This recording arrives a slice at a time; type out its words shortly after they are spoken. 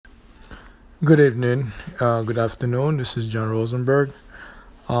Good evening, good afternoon. This is John Rosenberg.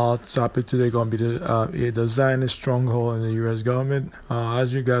 Topic today going to be the Zionist stronghold in the U.S. government.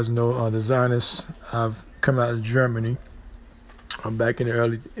 As you guys know, the Zionists have come out of Germany back in the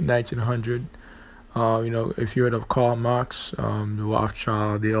early 1900. If you heard of Karl Marx, the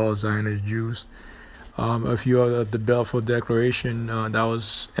Rothschild, they all Zionist Jews. If you heard of the Balfour Declaration, that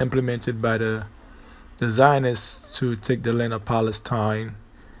was implemented by the Zionists to take the land of Palestine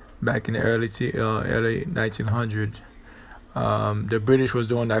back in the early 1900. The British was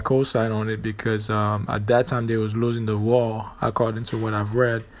the one that co-signed on it because at that time they was losing the war, according to what I've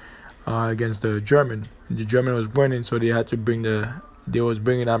read, against the German. The German was winning, so they had to they was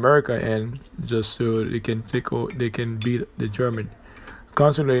bringing America in just so they can beat the German.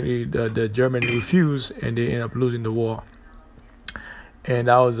 Consequently, the German refused, and they ended up losing the war. And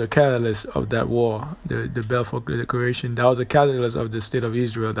that was the catalyst of that war, the Balfour Declaration. That was the catalyst of the state of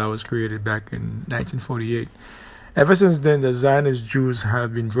Israel that was created back in 1948. Ever since then, the Zionist Jews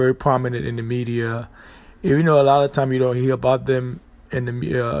have been very prominent in the media. Even though a lot of time you don't hear about them in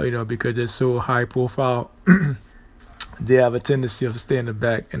the because they're so high profile, they have a tendency of staying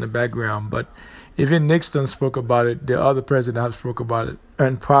in the background. But even Nixon spoke about it. The other president have spoke about it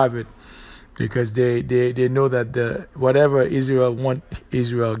in private because they know that whatever Israel want,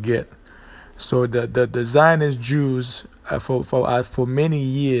 Israel get. So the Zionist Jews for many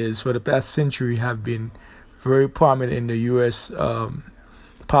years, for the past century, have been very prominent in the U.S.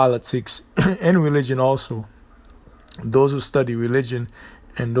 Politics and religion also. Those who study religion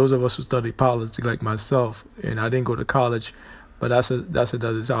and those of us who study politics, like myself, and I didn't go to college, but that's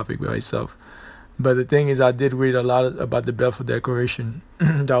another topic by itself. But the thing is, I did read a lot about the Balfour Declaration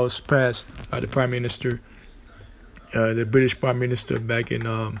that was passed by the Prime Minister, the British Prime Minister, back in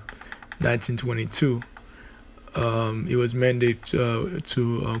 1922. It was mandated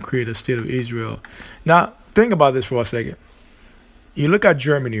to create a state of Israel. Now, think about this for a second. You look at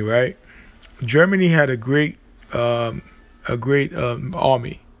Germany, right? Germany had a great army.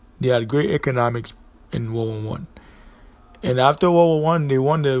 They had great economics in World War One. And after World War One, they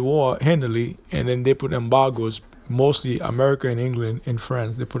won the war handily, and then they put embargoes. Mostly America and England and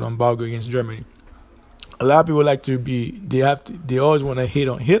France. They put embargo against Germany. A lot of people like to be. They always want to hate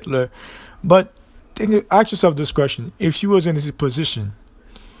on Hitler, but ask yourself this question: if you was in this position,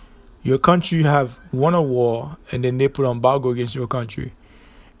 your country have won a war, and then they put embargo against your country,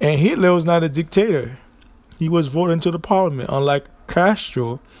 and Hitler was not a dictator. He was voted into the parliament. Unlike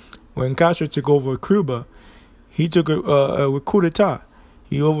Castro, when Castro took over Cuba, he took a coup d'etat.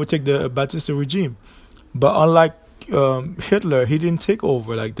 He overtook the Batista regime. But unlike Hitler, he didn't take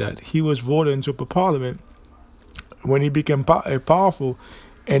over like that. He was voted into the parliament when he became powerful.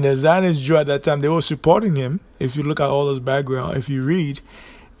 And the Zionists Jew at that time, they were supporting him. If you look at all those background, if you read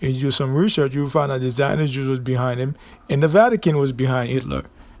and do some research, you will find that the Zionist Jews was behind him. And the Vatican was behind Hitler.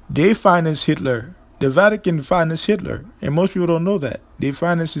 They financed Hitler. The Vatican financed Hitler, and most people don't know that. They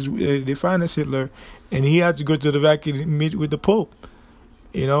financed Hitler, and he had to go to the Vatican and meet with the Pope.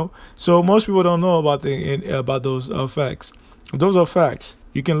 So most people don't know about those facts. Those are facts.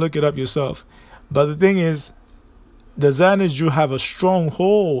 You can look it up yourself. But the thing is, the Zionists Jews have a strong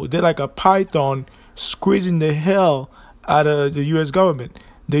hold. They're like a python squeezing the hell out of the U.S. government.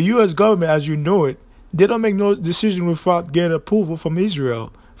 The U.S. government, as you know it, they don't make no decision without getting approval from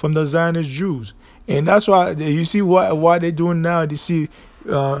Israel, from the Zionist Jews. And that's why you see why they're doing now. They see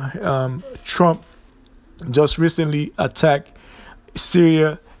Trump just recently attacked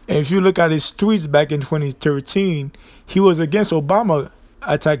Syria. And if you look at his tweets back in 2013, he was against Obama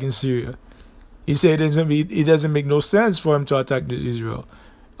attacking Syria. He said it doesn't make no sense for him to attack Israel,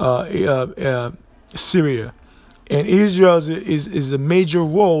 Syria. And Israel is a major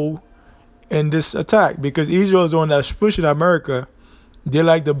role in this attack because Israel is the one that's pushing America. They're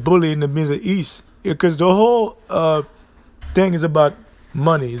like the bully in the Middle East. Because the whole thing is about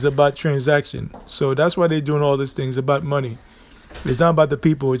money. It's about transaction. So that's why they're doing all these things about money. It's not about the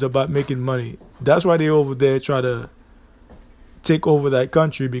people. It's about making money. That's why they over there try to take over that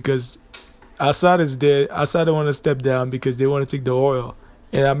country because Assad is there. Assad don't want to step down because they want to take the oil.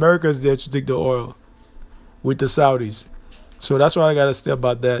 And America is there to take the oil with the Saudis. So that's why I got to say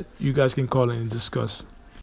about that. You guys can call in and discuss.